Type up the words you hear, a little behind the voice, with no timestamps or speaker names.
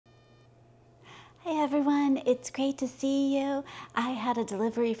Hey everyone, it's great to see you. I had a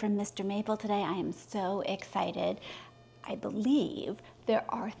delivery from Mr. Maple today. I am so excited. I believe there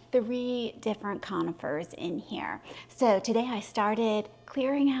are 3 different conifers in here. So today I started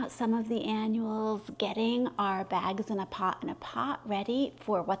clearing out some of the annuals, getting our bags in a pot ready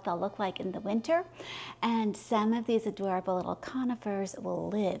for what they'll look like in the winter. And some of these adorable little conifers will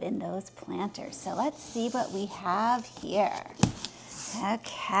live in those planters. So let's see what we have here.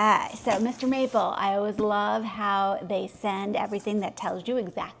 Okay, so Mr. Maple, I always love how they send everything that tells you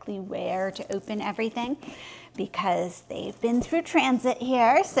exactly where to open everything because they've been through transit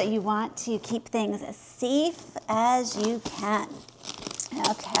here, so you want to keep things as safe as you can.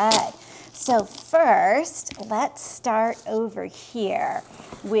 Okay, so first, let's start over here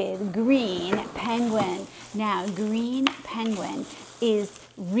with Green Penguin. Now, Green Penguin is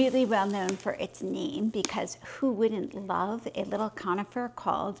really well known for its name because who wouldn't love a little conifer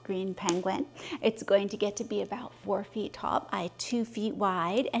called Green Penguin? It's going to get to be about 4 feet tall by 2 feet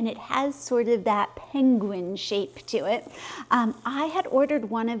wide, and it has sort of that penguin shape to it. I had ordered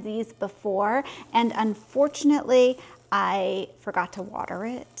one of these before, and unfortunately, I forgot to water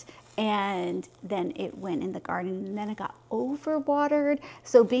it. And then it went in the garden and then it got overwatered.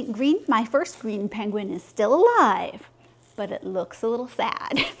 So my first Green Penguin is still alive, but it looks a little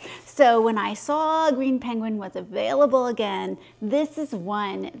sad. So when I saw Green Penguin was available again, this is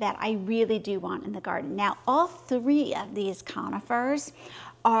one that I really do want in the garden. Now, all 3 of these conifers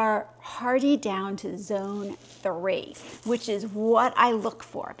are hardy down to zone 3, which is what I look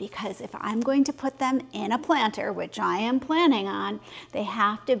for, because if I'm going to put them in a planter, which I am planning on, they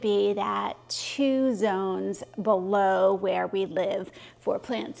have to be that 2 zones below where we live for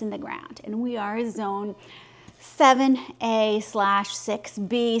plants in the ground. And we are zone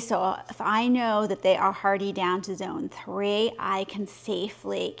 7A/6B, so if I know that they are hardy down to zone 3, I can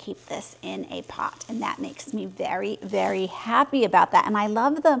safely keep this in a pot, and that makes me very, very happy about that. And I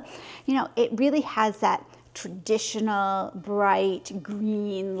love it really has that traditional bright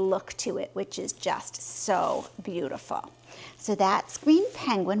green look to it, which is just so beautiful. So that's Green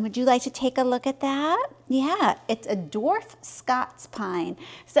Penguin. Would you like to take a look at that? Yeah, it's a dwarf Scots pine.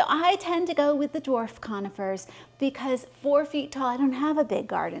 So I tend to go with the dwarf conifers because 4 feet tall, I don't have a big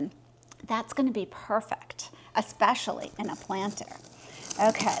garden. That's going to be perfect, especially in a planter.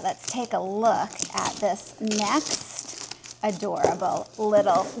 Okay, let's take a look at this next adorable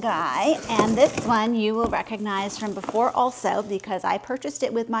little guy, and this one you will recognize from before also because I purchased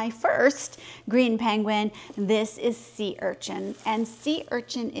it with my first Green Penguin. This is Sea Urchin, and Sea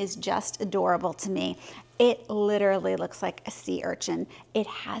Urchin is just adorable to me. It literally looks like a sea urchin. It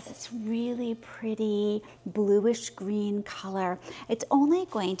has this really pretty bluish green color. It's only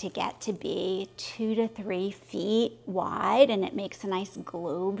going to get to be 2 to 3 feet wide, and it makes a nice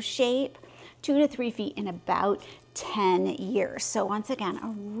globe shape. 2 to 3 feet in about 10 years. So once again, a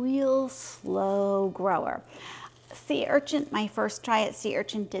real slow grower. Sea Urchin, my first try at Sea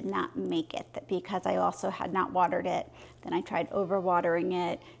Urchin did not make it because I also had not watered it. Then I tried overwatering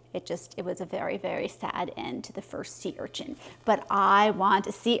it. It was a very, very sad end to the first Sea Urchin. But I want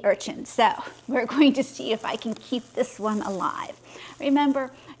a Sea Urchin, so we're going to see if I can keep this one alive.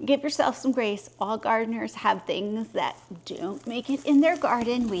 Remember, give yourself some grace. All gardeners have things that don't make it in their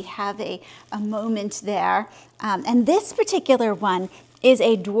garden. We have a moment there. And this particular one is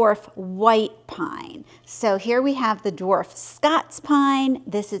a dwarf white pine. So here we have the dwarf Scots pine.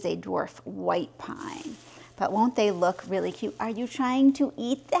 This is a dwarf white pine. But won't they look really cute? Are you trying to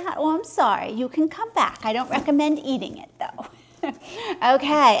eat that? Oh, I'm sorry. You can come back. I don't recommend eating it, though.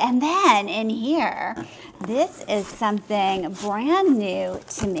 Okay, and then in here, this is something brand new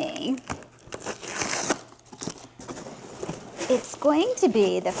to me. It's going to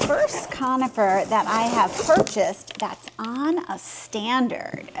be the first conifer that I have purchased that's on a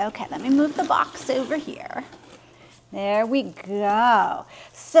standard. Okay, let me move the box over here. There we go.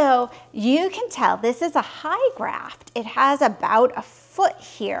 So you can tell this is a high graft. It has about a foot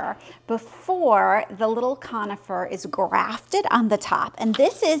here before the little conifer is grafted on the top. And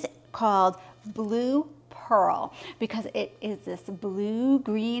this is called blue pearl because it is this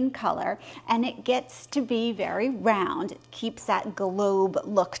blue-green color, and it gets to be very round. It keeps that globe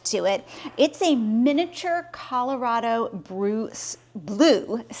look to it. It's a miniature Colorado blue spruce,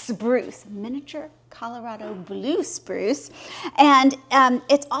 miniature Colorado blue spruce, and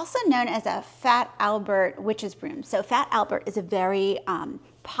it's also known as a Fat Albert witch's broom. So Fat Albert is a very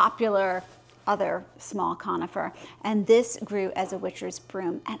popular other small conifer, and this grew as a witcher's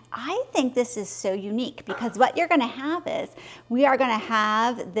broom. And I think this is so unique because what you're going to have is we are going to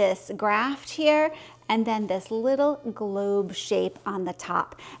have this graft here and then this little globe shape on the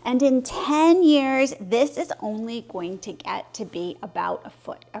top. And in 10 years, this is only going to get to be about a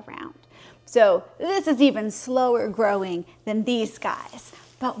foot around. So this is even slower growing than these guys.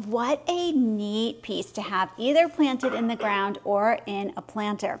 But what a neat piece to have either planted in the ground or in a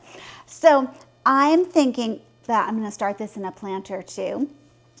planter. So I'm thinking that I'm going to start this in a planter too.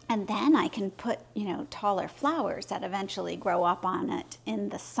 And then I can put, taller flowers that eventually grow up on it in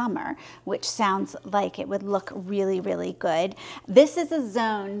the summer, which sounds like it would look really, really good. This is a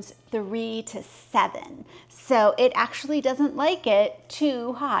zones 3 to 7. So it actually doesn't like it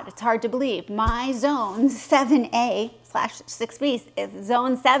too hot. It's hard to believe. My zone 7A/6B is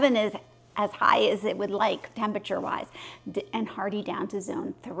zone 7 is as high as it would like temperature wise, and hardy down to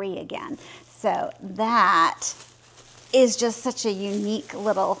zone 3 again. So that is just such a unique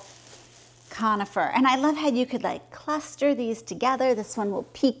little conifer. And I love how you could like cluster these together. This one will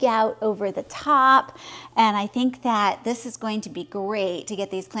peek out over the top. And I think that this is going to be great to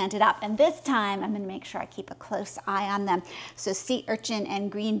get these planted up. And this time I'm going to make sure I keep a close eye on them so sea urchin and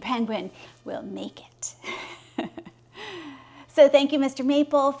green penguin will make it. So thank you, Mr.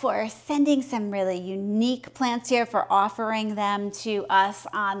 Maple, for sending some really unique plants here, for offering them to us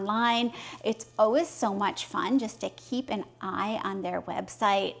online. It's always so much fun just to keep an eye on their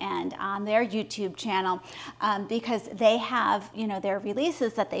website and on their YouTube channel because they have, their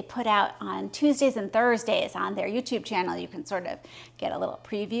releases that they put out on Tuesdays and Thursdays on their YouTube channel. You can sort of get a little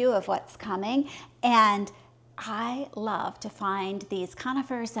preview of what's coming. And I love to find these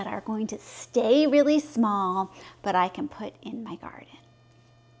conifers that are going to stay really small, but I can put in my garden.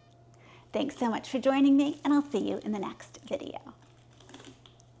 Thanks so much for joining me, and I'll see you in the next video.